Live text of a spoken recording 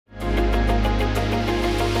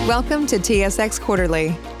Welcome to TSX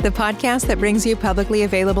Quarterly, the podcast that brings you publicly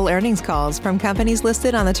available earnings calls from companies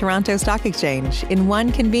listed on the Toronto Stock Exchange in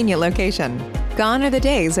one convenient location. Gone are the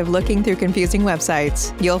days of looking through confusing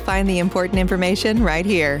websites. You'll find the important information right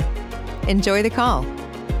here. Enjoy the call.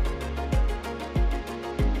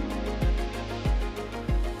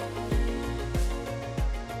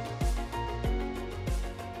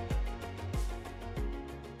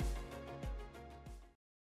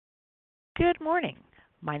 Good morning.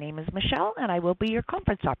 My name is Michelle, and I will be your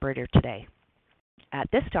conference operator today. At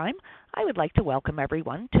this time, I would like to welcome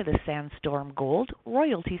everyone to the Sandstorm Gold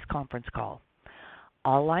Royalties conference call.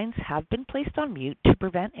 All lines have been placed on mute to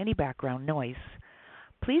prevent any background noise.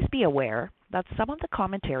 Please be aware that some of the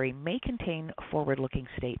commentary may contain forward-looking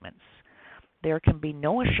statements. There can be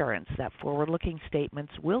no assurance that forward-looking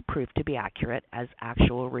statements will prove to be accurate, as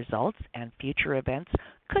actual results and future events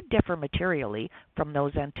could differ materially from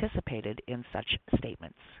those anticipated in such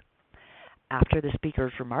statements. After the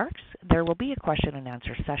speaker's remarks, there will be a question and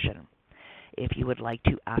answer session. If you would like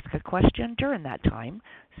to ask a question during that time,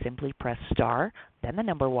 simply press star, then the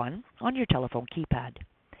number 1 on your telephone keypad.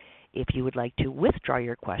 If you would like to withdraw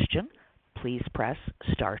your question, please press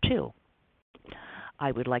star 2.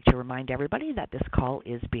 I would like to remind everybody that this call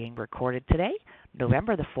is being recorded today,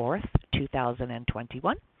 November the 4th,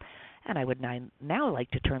 2021. And I would now like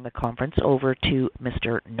to turn the conference over to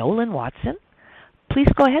Mr. Nolan Watson. Please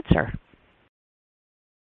go ahead, sir.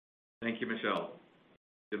 Thank you, Michelle.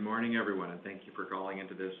 Good morning, everyone, and thank you for calling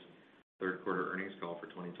into this third quarter earnings call for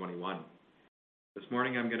 2021. This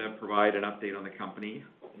morning, I'm going to provide an update on the company,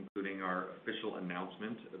 including our official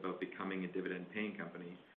announcement about becoming a dividend-paying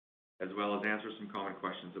company, as well as answer some common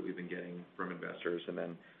questions that we've been getting from investors. And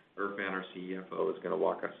then Irfan, our CFO, is going to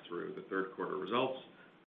walk us through the third quarter results.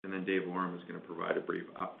 And then Dave Orm is going to provide a brief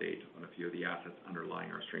update on a few of the assets underlying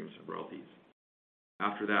our streams of royalties.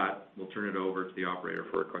 After that, we'll turn it over to the operator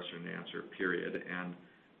for a question and answer period. And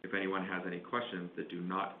if anyone has any questions that do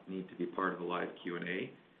not need to be part of the live Q&A,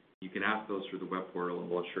 you can ask those through the web portal, and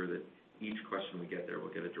we'll ensure that each question we get there will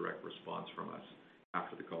get a direct response from us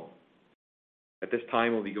after the call. At this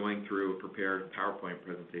time, we'll be going through a prepared PowerPoint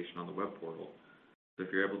presentation on the web portal. So if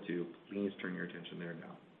you're able to, please turn your attention there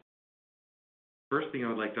now. First thing I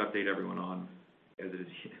would like to update everyone on, as it's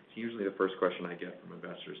usually the first question I get from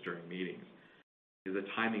investors during meetings, is the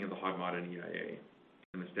timing of the Hod Maden EIA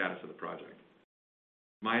and the status of the project.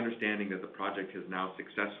 My understanding that the project has now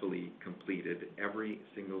successfully completed every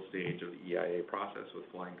single stage of the EIA process with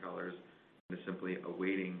flying colors and is simply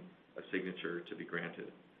awaiting a signature to be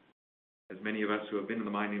granted. As many of us who have been in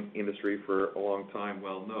the mining industry for a long time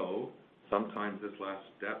well know, sometimes this last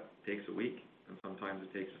step takes a week, and sometimes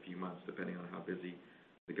it takes a few months, depending on how busy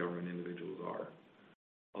the government individuals are.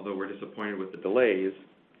 Although we're disappointed with the delays,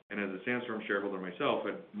 and as a Sandstorm shareholder myself,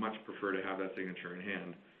 I'd much prefer to have that signature in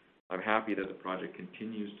hand. I'm happy that the project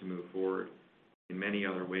continues to move forward in many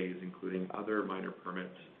other ways, including other minor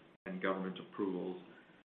permits and government approvals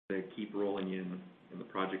that keep rolling in, and the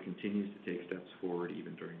project continues to take steps forward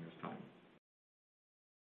even during this time.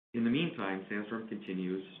 In the meantime, Sandstorm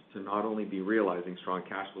continues to not only be realizing strong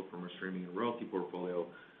cash flow from our streaming and royalty portfolio,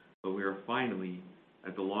 but we are finally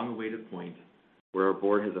at the long-awaited point where our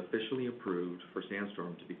board has officially approved for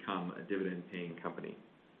Sandstorm to become a dividend-paying company.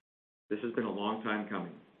 This has been a long time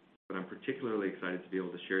coming, but I'm particularly excited to be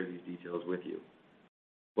able to share these details with you.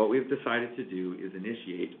 What we've decided to do is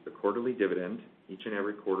initiate a quarterly dividend each and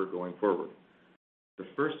every quarter going forward. The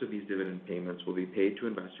first of these dividend payments will be paid to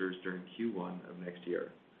investors during Q1 of next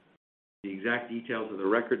year. The exact details of the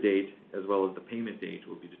record date as well as the payment date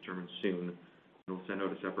will be determined soon, and we'll send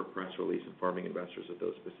out a separate press release informing investors of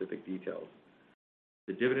those specific details.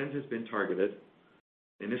 The dividend has been targeted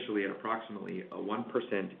initially at approximately a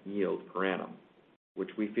 1% yield per annum,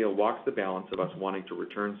 which we feel walks the balance of us wanting to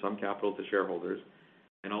return some capital to shareholders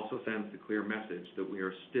and also sends the clear message that we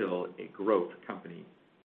are still a growth company.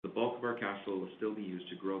 The bulk of our cash flow will still be used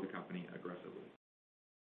to grow the company aggressively.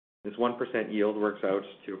 This 1% yield works out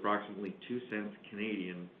to approximately 2 cents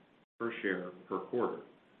Canadian per share per quarter,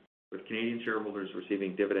 with Canadian shareholders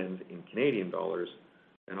receiving dividends in Canadian dollars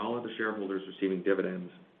and all of the shareholders receiving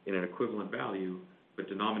dividends in an equivalent value but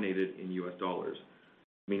denominated in US dollars,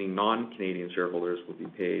 meaning non-Canadian shareholders will be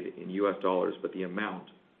paid in US dollars, but the amount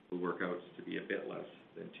will work out to be a bit less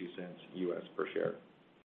than 2 cents US per share.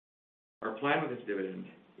 Our plan with this dividend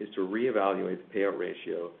is to reevaluate the payout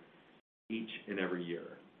ratio each and every year,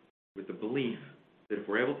 with the belief that if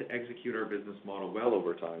we're able to execute our business model well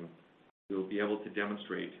over time, we will be able to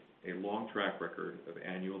demonstrate a long track record of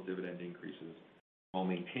annual dividend increases while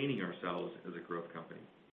maintaining ourselves as a growth company.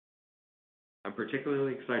 I'm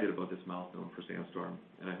particularly excited about this milestone for Sandstorm,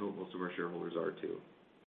 and I hope most of our shareholders are too.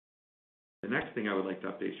 The next thing I would like to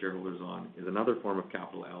update shareholders on is another form of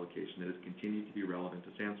capital allocation that has continued to be relevant to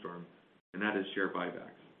Sandstorm, and that is share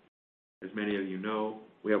buybacks. As many of you know,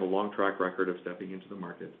 we have a long track record of stepping into the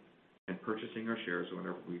market and purchasing our shares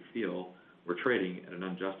whenever we feel we're trading at an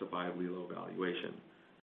unjustifiably low valuation.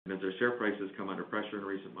 And as our share prices come under pressure in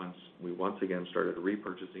recent months, we once again started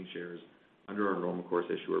repurchasing shares under our normal course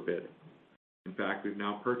issuer bid. In fact, we've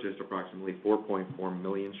now purchased approximately 4.4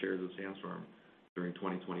 million shares of Sandstorm during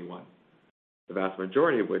 2021, the vast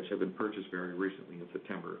majority of which have been purchased very recently in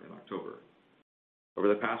September and October. Over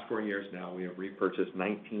the past 4 years now, we have repurchased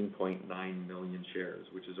 19.9 million shares,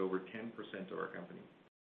 which is over 10% of our company.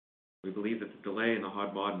 We believe that the delay in the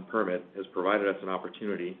Hod Maden permit has provided us an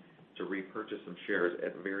opportunity to repurchase some shares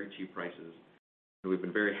at very cheap prices, and we've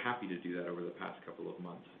been very happy to do that over the past couple of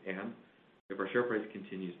months. And if our share price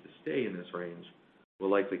continues to stay in this range, we'll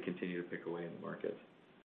likely continue to pick away in the market.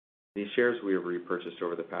 These shares we have repurchased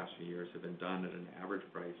over the past few years have been done at an average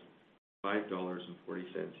price of $5.40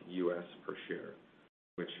 US per share,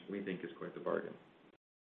 which we think is quite the bargain.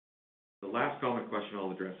 The last common question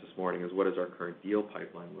I'll address this morning is, what does our current deal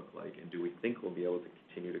pipeline look like, and do we think we'll be able to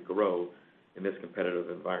continue to grow in this competitive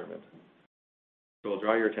environment? So I'll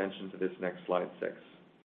draw your attention to this next slide 6.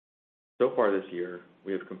 So far this year,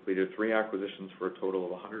 we have completed 3 acquisitions for a total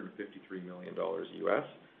of $153 million US.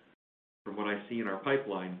 From what I see in our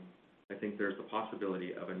pipeline, I think there's the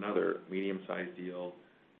possibility of another medium-sized deal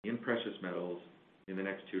in precious metals in the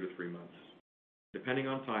next 2 to 3 months. Depending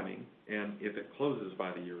on timing, and if it closes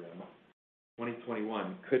by the year end,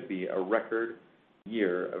 2021 could be a record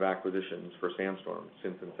year of acquisitions for Sandstorm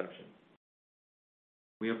since inception.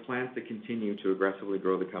 We have plans to continue to aggressively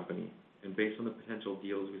grow the company, and based on the potential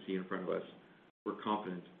deals we see in front of us, we're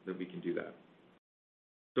confident that we can do that.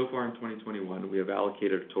 So far in 2021, we have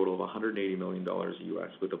allocated a total of $180 million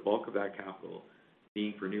US, with the bulk of that capital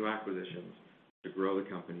being for new acquisitions to grow the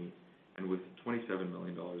company, and with $27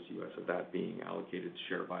 million US of that being allocated to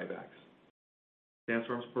share buybacks.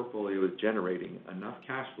 Sandstorm's portfolio is generating enough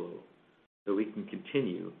cash flow that we can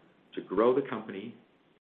continue to grow the company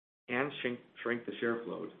and shrink the share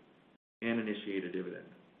float and initiate a dividend.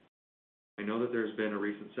 I know that there's been a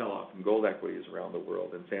recent sell-off in gold equities around the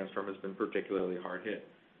world, and Sandstorm has been particularly hard hit,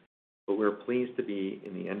 but we're pleased to be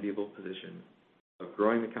in the enviable position of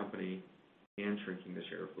growing the company and shrinking the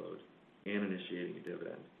share float and initiating a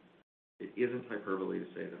dividend. It isn't hyperbole to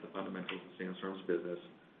say that the fundamentals of Sandstorm's business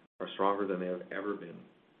are stronger than they have ever been,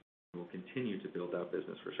 and will continue to build that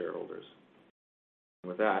business for shareholders. And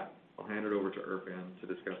with that, I'll hand it over to Irfan to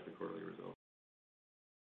discuss the quarterly results.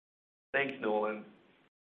 Thanks, Nolan.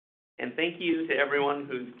 And thank you to everyone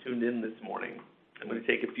who's tuned in this morning. I'm going to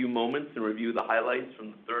take a few moments and review the highlights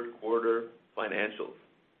from the third quarter financials.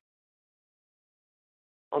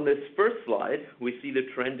 On this first slide, we see the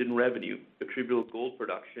trend in revenue, attributable gold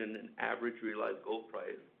production, and average realized gold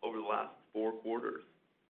price over the last 4 quarters.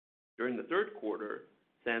 During the third quarter,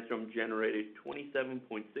 Sandstorm generated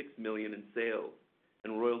 $27.6 million in sales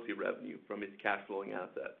and royalty revenue from its cash flowing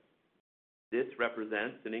assets. This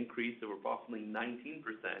represents an increase of approximately 19%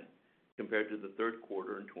 compared to the third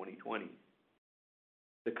quarter in 2020.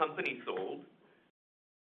 The company sold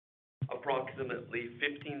approximately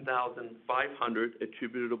 15,500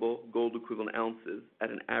 attributable gold equivalent ounces at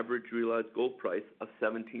an average realized gold price of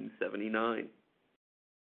 $1,779.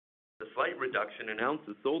 The slight reduction in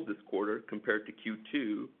ounces sold this quarter compared to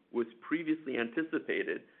Q2 was previously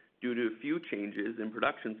anticipated due to a few changes in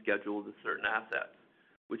production schedules of certain assets,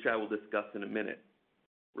 which I will discuss in a minute.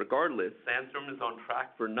 Regardless, Sandstorm is on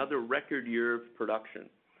track for another record year of production,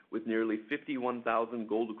 with nearly 51,000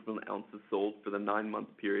 gold equivalent ounces sold for the 9-month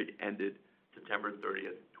period ended September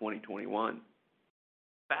 30th, 2021. In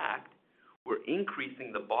fact, we're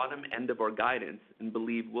increasing the bottom end of our guidance and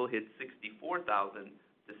believe we'll hit 64,000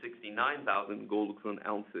 to 69,000 gold equivalent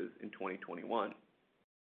ounces in 2021.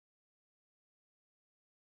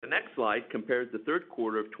 The next slide compares the third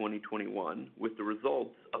quarter of 2021 with the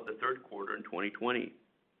results of the third quarter in 2020.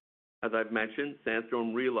 As I've mentioned,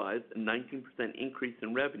 Sandstorm realized a 19% increase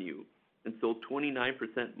in revenue and sold 29%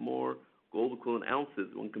 more gold equivalent ounces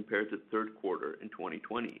when compared to the third quarter in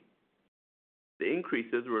 2020. The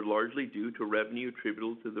increases were largely due to revenue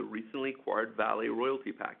attributable to the recently acquired Vale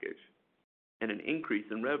royalty package and an increase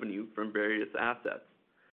in revenue from various assets,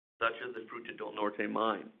 such as the Fruta del Norte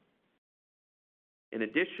mine. In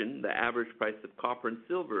addition, the average price of copper and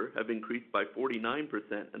silver have increased by 49%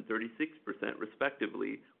 and 36%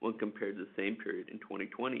 respectively when compared to the same period in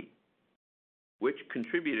 2020, which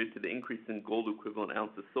contributed to the increase in gold equivalent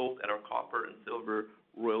ounces sold at our copper and silver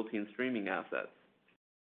royalty and streaming assets.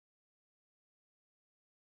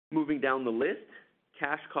 Moving down the list,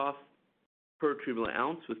 cash cost per attributable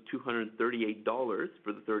ounce was $238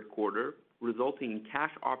 for the third quarter, resulting in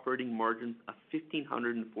cash operating margins of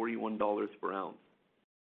 $1,541 per ounce.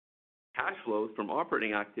 Cash flows from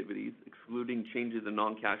operating activities, excluding changes in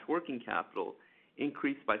non-cash working capital,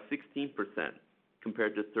 increased by 16%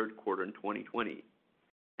 compared to third quarter in 2020,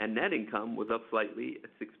 and net income was up slightly at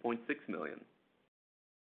 $6.6 million.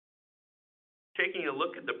 Taking a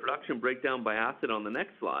look at the production breakdown by asset on the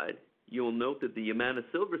next slide, you will note that the Yamana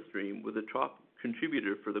silver stream was a top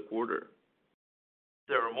contributor for the quarter.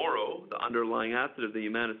 Cerro Moro, the underlying asset of the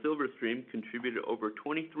Yamana silver stream, contributed over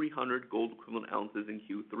 2,300 gold equivalent ounces in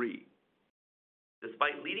Q3.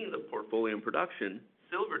 Despite leading the portfolio in production,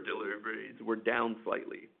 silver deliveries were down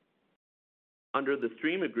slightly. Under the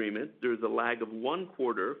stream agreement, there is a lag of 1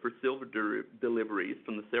 quarter for silver deliveries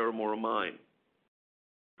from the Cerro Moro mine.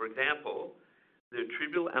 For example, the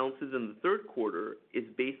attributable ounces in the third quarter is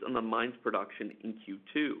based on the mine's production in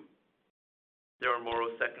Q2. Cerro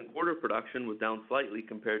Moro's second quarter production was down slightly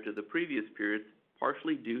compared to the previous periods,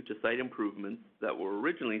 partially due to site improvements that were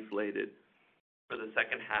originally slated for the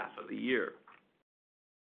second half of the year.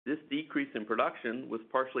 This decrease in production was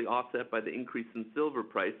partially offset by the increase in silver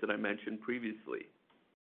price that I mentioned previously.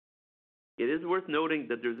 It is worth noting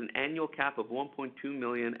that there's an annual cap of 1.2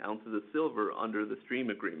 million ounces of silver under the stream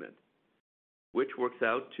agreement, which works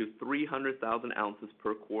out to 300,000 ounces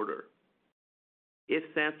per quarter. If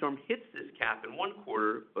Sandstorm hits this cap in 1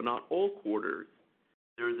 quarter, but not all quarters,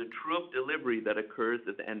 there is a true-up delivery that occurs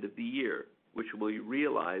at the end of the year, which will be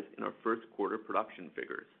realized in our first quarter production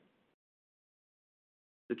figures.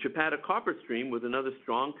 The Chapada copper stream was another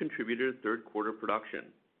strong contributor to third quarter production.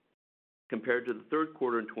 Compared to the third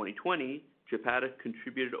quarter in 2020, Chapada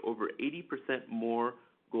contributed over 80% more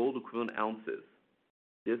gold equivalent ounces.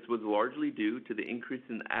 This was largely due to the increase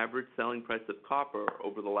in the average selling price of copper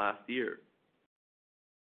over the last year.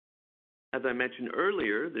 As I mentioned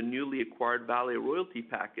earlier, the newly acquired Vale royalty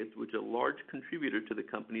package was a large contributor to the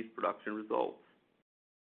company's production results.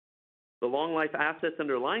 The long-life assets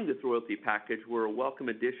underlying this royalty package were a welcome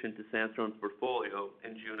addition to Sandstorm's portfolio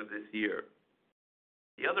in June of this year.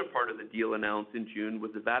 The other part of the deal announced in June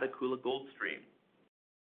was the Vatukoula gold stream.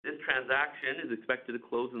 This transaction is expected to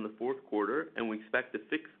close in the fourth quarter, and we expect the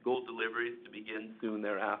fixed gold deliveries to begin soon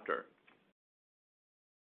thereafter.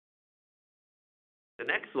 The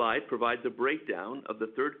next slide provides a breakdown of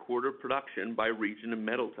the third quarter production by region and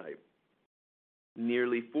metal type.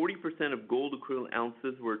 Nearly 40% of gold equivalent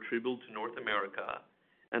ounces were attributable to North America,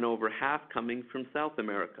 and over half coming from South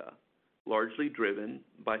America, largely driven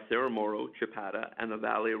by Cerro Moro, Chapada, and the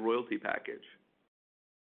Vale royalty package.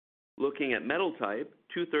 Looking at metal type,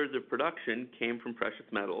 2/3 of production came from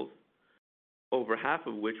precious metals, over half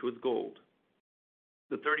of which was gold.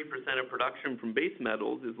 The 30% of production from base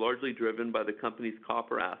metals is largely driven by the company's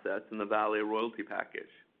copper assets in the Vale royalty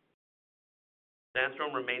package.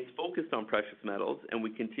 Sandstorm remains focused on precious metals, and we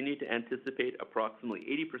continue to anticipate approximately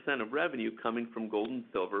 80% of revenue coming from gold and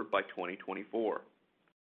silver by 2024.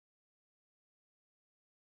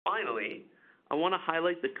 Finally, I want to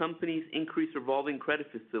highlight the company's increased revolving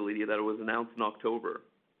credit facility that was announced in October.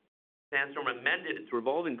 Sandstorm amended its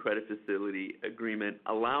revolving credit facility agreement,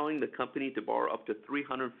 allowing the company to borrow up to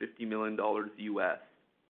 $350 million US.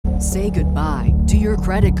 Say goodbye to your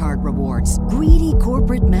credit card rewards. Greedy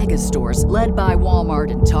corporate mega stores, led by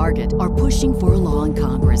Walmart and Target, are pushing for a law in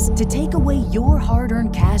Congress to take away your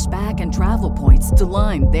hard-earned cash back and travel points to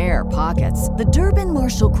line their pockets. The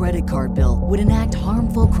Durbin-Marshall credit card bill would enact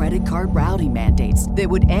harmful credit card routing mandates that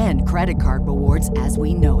would end credit card rewards as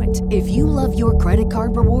we know it. If you love your credit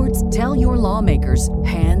card rewards, tell your lawmakers,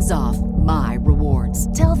 hands off my rewards.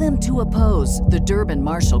 Tell them to oppose the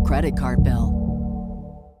Durbin-Marshall credit card bill.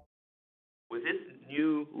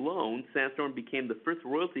 Loan, Sandstorm became the first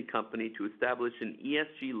royalty company to establish an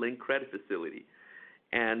ESG-linked credit facility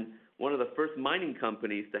and one of the first mining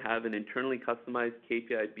companies to have an internally customized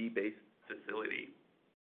KPI-based facility.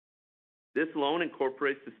 This loan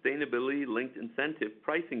incorporates sustainability-linked incentive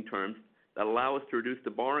pricing terms that allow us to reduce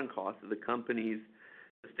the borrowing costs if the company's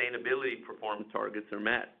sustainability performance targets are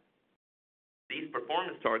met. These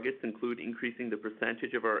performance targets include increasing the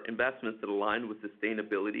percentage of our investments that align with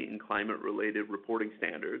sustainability and climate-related reporting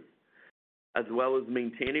standards, as well as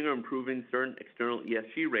maintaining or improving certain external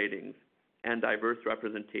ESG ratings and diverse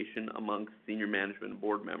representation amongst senior management and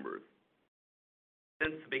board members.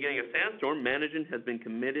 Since the beginning of Sandstorm, management has been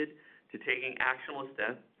committed to taking actionable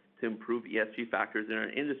steps to improve ESG factors in our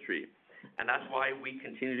industry, And that's why we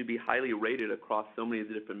continue to be highly rated across so many of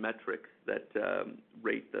the different metrics that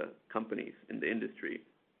rate the companies in the industry.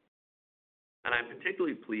 And I'm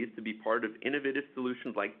particularly pleased to be part of innovative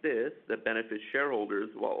solutions like this that benefit shareholders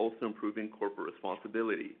while also improving corporate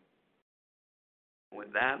responsibility.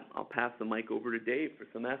 With that, I'll pass the mic over to Dave for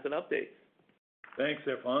some asset updates. Thanks,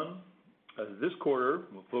 Irfan. This quarter,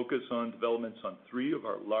 we'll focus on developments on 3 of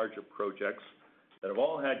our larger projects that have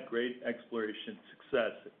all had great exploration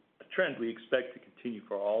success, a trend we expect to continue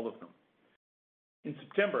for all of them. In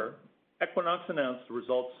September, Equinox announced the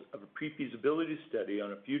results of a pre-feasibility study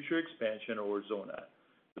on a future expansion of Aurizona.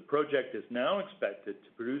 The project is now expected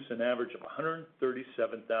to produce an average of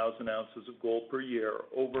 137,000 ounces of gold per year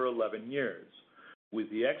over 11 years, with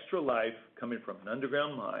the extra life coming from an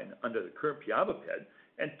underground mine under the current Piaba pit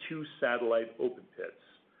and 2 satellite open pits.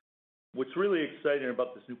 What's really exciting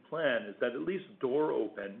about this new plan is that it leaves the door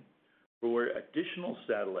open for additional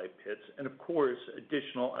satellite pits and, of course,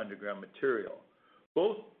 additional underground material.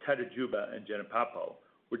 Both Tatajuba and Jenipapo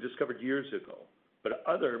were discovered years ago, but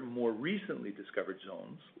other more recently discovered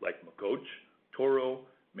zones like Macoche, Toro,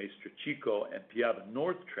 Maestro Chico, and Piaba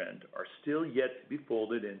North Trend are still yet to be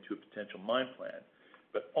folded into a potential mine plan,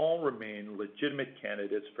 but all remain legitimate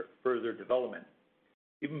candidates for further development.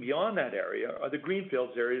 Even beyond that area are the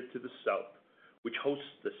greenfields areas to the south, which hosts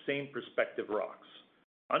the same prospective rocks.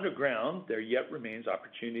 Underground, there yet remains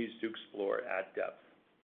opportunities to explore at depth.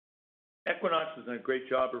 Equinox has done a great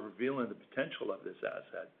job of revealing the potential of this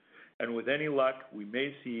asset, and with any luck, we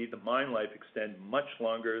may see the mine life extend much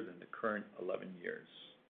longer than the current 11 years.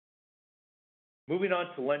 Moving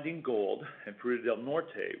on to Lundin Gold and Fruta del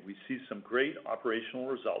Norte, we see some great operational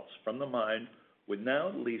results from the mine, with now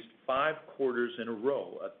at least 5 quarters in a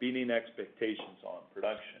row of beating expectations on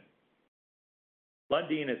production.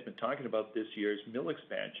 Lundin has been talking about this year's mill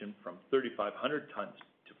expansion from 3,500 tons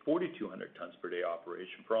to 4,200 tons per day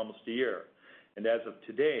operation for almost a year, and as of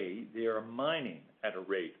today, they are mining at a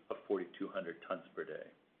rate of 4,200 tons per day.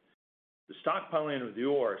 The stockpiling of the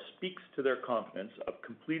ore speaks to their confidence of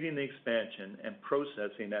completing the expansion and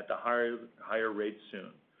processing at the higher rate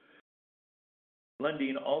soon.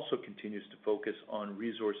 Lundin also continues to focus on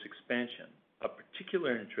resource expansion. Of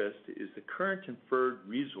particular interest is the current inferred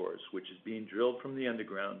resource, which is being drilled from the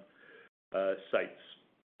underground sites.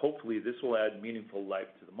 Hopefully, this will add meaningful life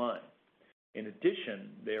to the mine. In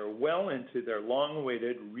addition, they are well into their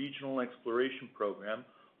long-awaited regional exploration program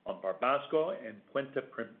on Barbasco and Puente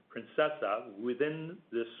Princesa within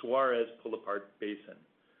the Suarez Pull-Apart Basin.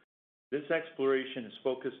 This exploration is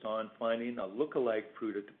focused on finding a look-alike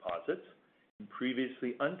Fruta deposit in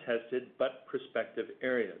previously untested but prospective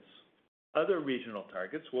areas. Other regional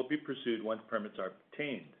targets will be pursued once permits are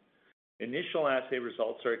obtained. Initial assay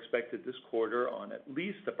results are expected this quarter on at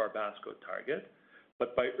least the Barbasco target,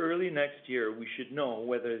 but by early next year we should know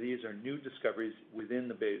whether these are new discoveries within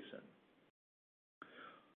the basin.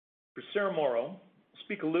 For Cerro Moro, I'll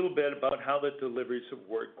speak a little bit about how the deliveries have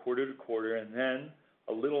worked quarter to quarter and then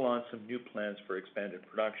a little on some new plans for expanded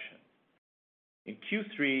production. In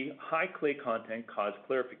Q3, high clay content caused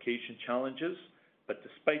clarification challenges, but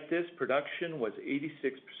despite this, production was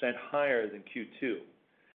 86% higher than Q2,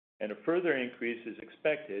 and a further increase is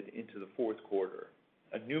expected into the fourth quarter.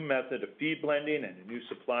 A new method of feed blending and a new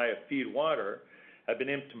supply of feed water have been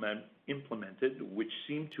implemented, which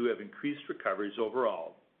seem to have increased recoveries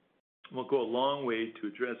overall. Will go a long way to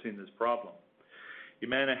addressing this problem.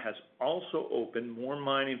 Yamana has also opened more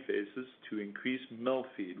mining phases to increase mill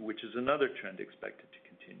feed, which is another trend expected to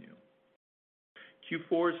continue.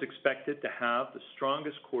 Q4 is expected to have the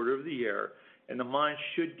strongest quarter of the year, and the mine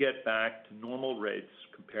should get back to normal rates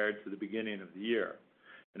compared to the beginning of the year.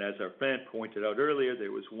 And as our friend pointed out earlier,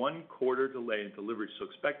 there was 1 quarter delay in delivery, so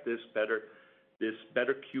expect this better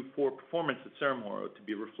Q4 performance at Cerro Moro to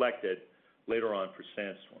be reflected later on for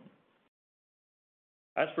Sandstorm.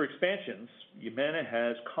 As for expansions, Yamana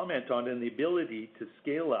has commented on the ability to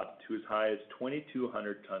scale up to as high as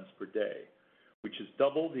 2,200 tons per day, which is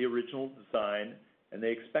double the original design, and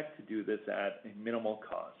they expect to do this at a minimal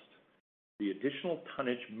cost. The additional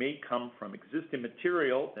tonnage may come from existing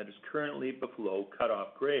material that is currently below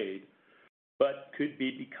cutoff grade, but could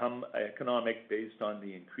become economic based on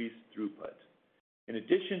the increased throughput. In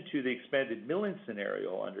addition to the expanded milling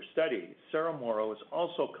scenario under study, Cerro Moro is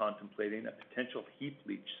also contemplating a potential heap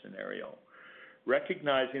leach scenario.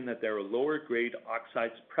 Recognizing that there are lower grade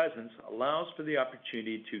oxides presence allows for the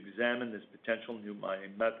opportunity to examine this potential new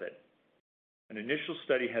mining method. An initial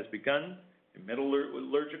study has begun, and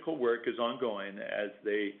metallurgical work is ongoing as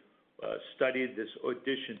they study this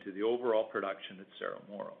addition to the overall production at Cerro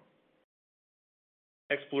Moro.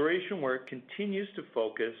 Exploration work continues to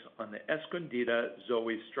focus on the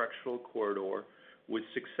Escondida-Zoe structural corridor with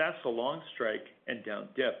success along strike and down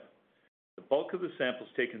dip. The bulk of the samples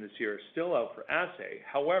taken this year are still out for assay.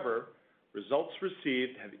 However, results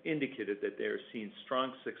received have indicated that they are seeing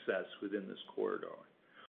strong success within this corridor.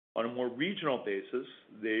 On a more regional basis,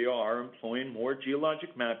 they are employing more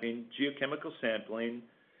geologic mapping, geochemical sampling,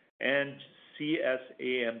 and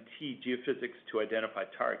CSAMT geophysics to identify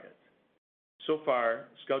targets. So far,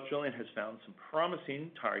 scout drilling has found some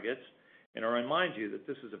promising targets, and I remind you that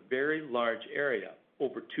this is a very large area,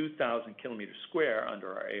 over 2,000 kilometers square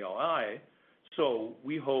under our AOI, so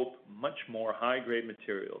we hope much more high-grade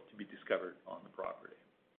material to be discovered on the property.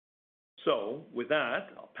 So, with that,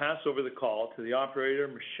 I'll pass over the call to the operator,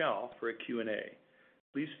 Michelle, for a Q&A.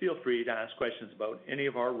 Please feel free to ask questions about any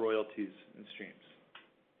of our royalties and streams.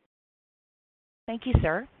 Thank you,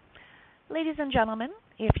 sir. Ladies and gentlemen,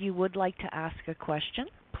 if you would like to ask a question,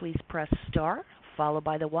 please press star followed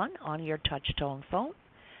by the 1 on your touch-tone phone.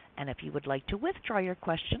 And if you would like to withdraw your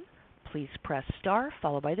question, please press star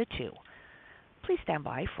followed by the 2. Please stand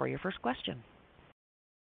by for your first question.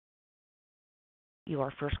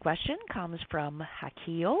 Your first question comes from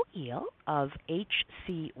Hakio Eel of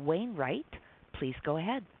H.C. Wainwright. Please go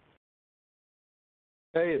ahead.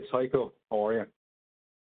 Hey, it's Heiko. How are you?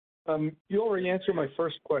 You already answered my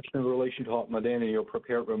first question in relation to Hot Madden in your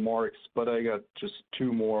prepared remarks, but I got just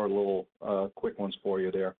 2 more little quick ones for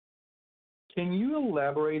you there. Can you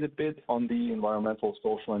elaborate a bit on the environmental,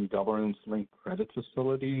 social, and governance-linked credit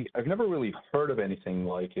facility? I've never really heard of anything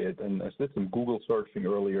like it, and I did some Google searching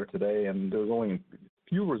earlier today, and there was only a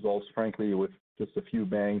few results, frankly, with just a few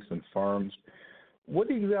banks and firms.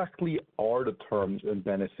 What exactly are the terms and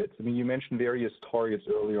benefits? I mean, you mentioned various targets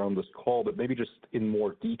earlier on this call, but maybe just in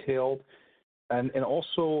more detail. And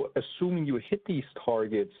also, assuming you hit these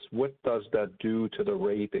targets, what does that do to the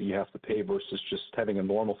rate that you have to pay versus just having a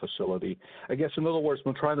normal facility? I guess, in other words,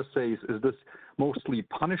 what I'm trying to say is this mostly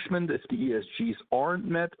punishment if the ESGs aren't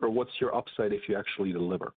met, or what's your upside if you actually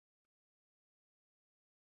deliver?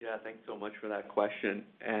 Yeah, thanks so much for that question.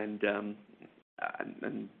 And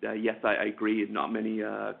yes, I agree. Not many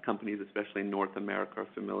companies, especially in North America, are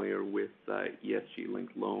familiar with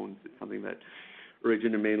ESG-linked loans. It's something that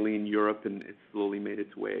originated mainly in Europe, and it's slowly made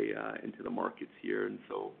its way into the markets here. And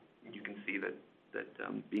so you can see that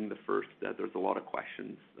being the first, there's a lot of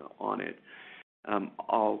questions on it.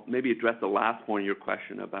 I'll maybe address the last point of your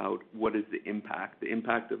question about what is the impact. The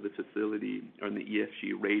impact of the facility on the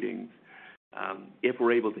ESG ratings. If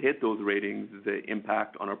we're able to hit those ratings, the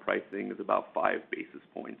impact on our pricing is about 5 basis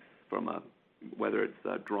points from whether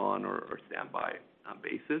it's drawn or standby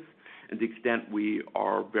basis. And to the extent we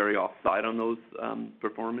are very offside on those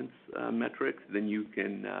performance metrics, then you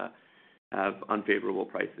can have unfavorable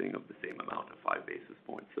pricing of the same amount of 5 basis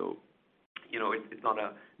points. So, you know, it's not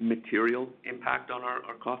a material impact on our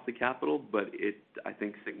cost of capital, but it, I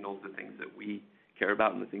think, signals the things that we care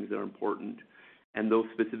about and the things that are important. And those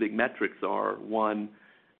specific metrics are, one,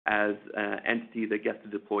 as an entity that gets to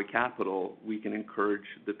deploy capital, we can encourage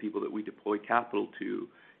the people that we deploy capital to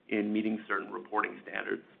in meeting certain reporting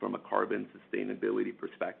standards from a carbon sustainability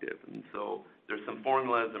perspective. And so there's some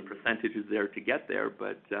formulas and percentages there to get there,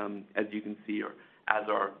 but as you can see, or as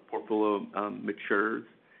our portfolio matures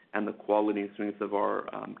and the quality and strength of our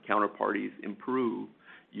counterparties improve,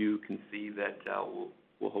 you can see that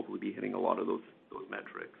we'll hopefully be hitting a lot of those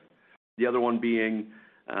metrics. The other one being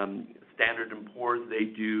Standard & Poor's. They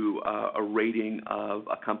do a rating of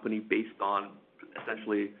a company based on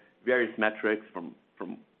essentially various metrics from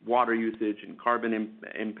water usage and carbon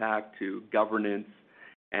impact to governance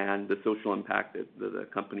and the social impact that the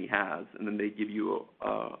company has. And then they give you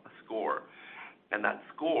a score. And that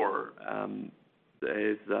score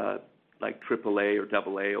is like AAA or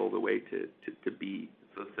AA all the way to B,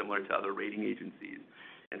 so similar to other rating agencies.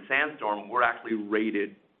 And Sandstorm, we're actually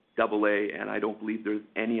rated AA, and I don't believe there's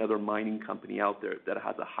any other mining company out there that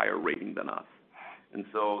has a higher rating than us. And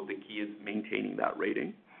so the key is maintaining that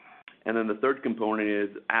rating. And then the third component is,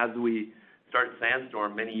 as we started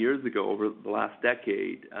Sandstorm many years ago, over the last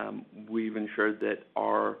decade, we've ensured that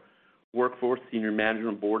our workforce, senior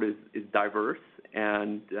management board is diverse,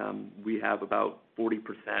 and we have about 40%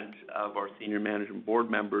 of our senior management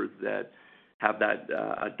board members that have that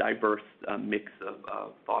a diverse mix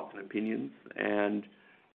of thoughts and opinions and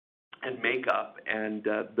makeup, and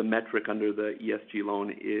the metric under the ESG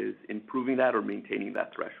loan is improving that or maintaining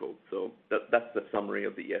that threshold. So that's the summary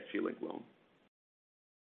of the ESG linked loan.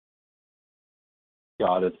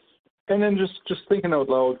 Got it. And then just thinking out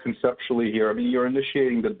loud conceptually here, I mean, you're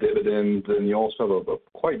initiating the dividend, and you also have a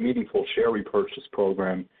quite meaningful share repurchase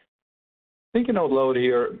program. Thinking out loud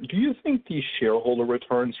here, do you think these shareholder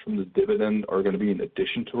returns from the dividend are going to be in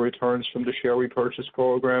addition to returns from the share repurchase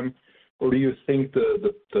program? Or do you think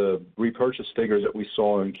the repurchase figures that we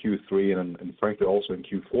saw in Q3 and frankly also in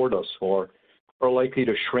Q4 thus far are likely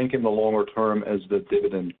to shrink in the longer term as the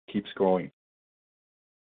dividend keeps growing?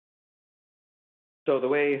 So the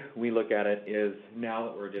way we look at it is now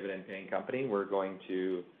that we're a dividend-paying company, we're going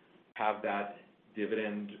to have that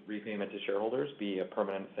dividend repayment to shareholders be a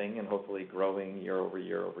permanent thing and hopefully growing year over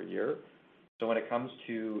year over year. So when it comes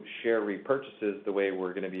to share repurchases, the way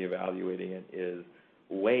we're going to be evaluating it is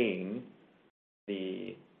weighing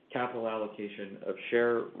the capital allocation of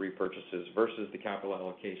share repurchases versus the capital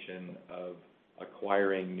allocation of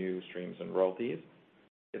acquiring new streams and royalties.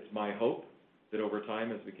 It's my hope that over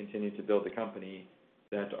time, as we continue to build the company,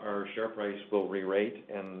 that our share price will re-rate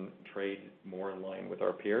and trade more in line with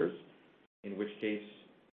our peers, in which case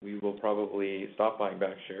we will probably stop buying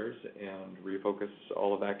back shares and refocus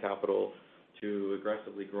all of that capital to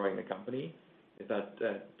aggressively growing the company. If that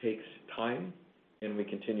takes time and we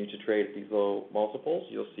continue to trade at these low multiples,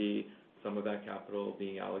 you'll see some of that capital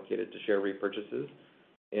being allocated to share repurchases.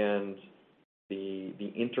 And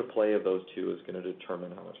the interplay of those two is going to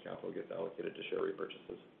determine how much capital gets allocated to share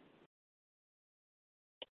repurchases.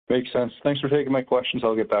 Makes sense. Thanks for taking my questions.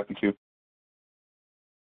 I'll get back in queue.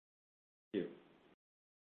 Thank you.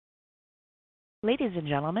 Ladies and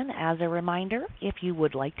gentlemen, as a reminder, if you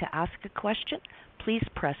would like to ask a question, please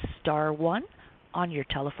press star 1 on your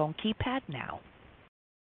telephone keypad now.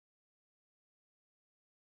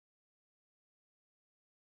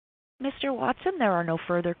 Mr. Watson, there are no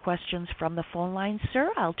further questions from the phone line, sir.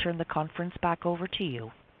 I'll turn the conference back over to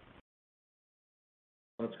you.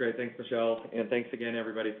 That's great. Thanks, Michelle. And thanks again,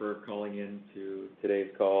 everybody, for calling in to today's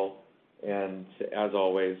call. And as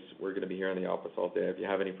always, we're going to be here in the office all day. If you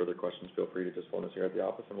have any further questions, feel free to just phone us here at the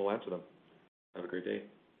office and we'll answer them. Have a great day.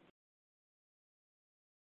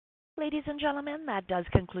 Ladies and gentlemen, that does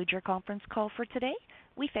conclude your conference call for today.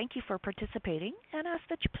 We thank you for participating and ask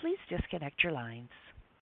that you please disconnect your lines.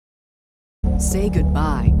 Say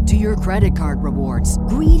goodbye to your credit card rewards.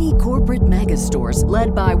 Greedy corporate mega stores,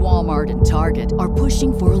 led by Walmart and Target, are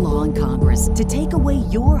pushing for a law in Congress to take away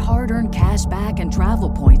your hard-earned cash back and travel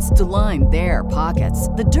points to line their pockets.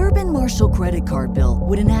 The Durbin-Marshall credit card bill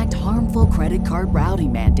would enact harmful credit card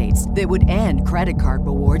routing mandates that would end credit card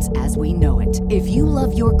rewards as we know it. If you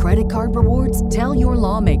love your credit card rewards, tell your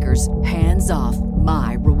lawmakers, hands off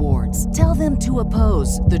my rewards. Tell them to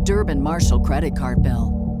oppose the Durbin-Marshall credit card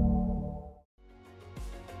bill.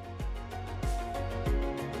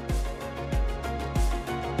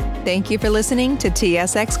 Thank you for listening to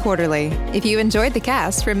TSX Quarterly. If you enjoyed the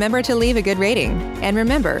cast, remember to leave a good rating. And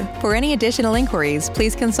remember, for any additional inquiries,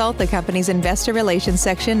 please consult the company's investor relations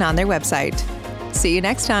section on their website. See you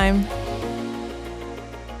next time.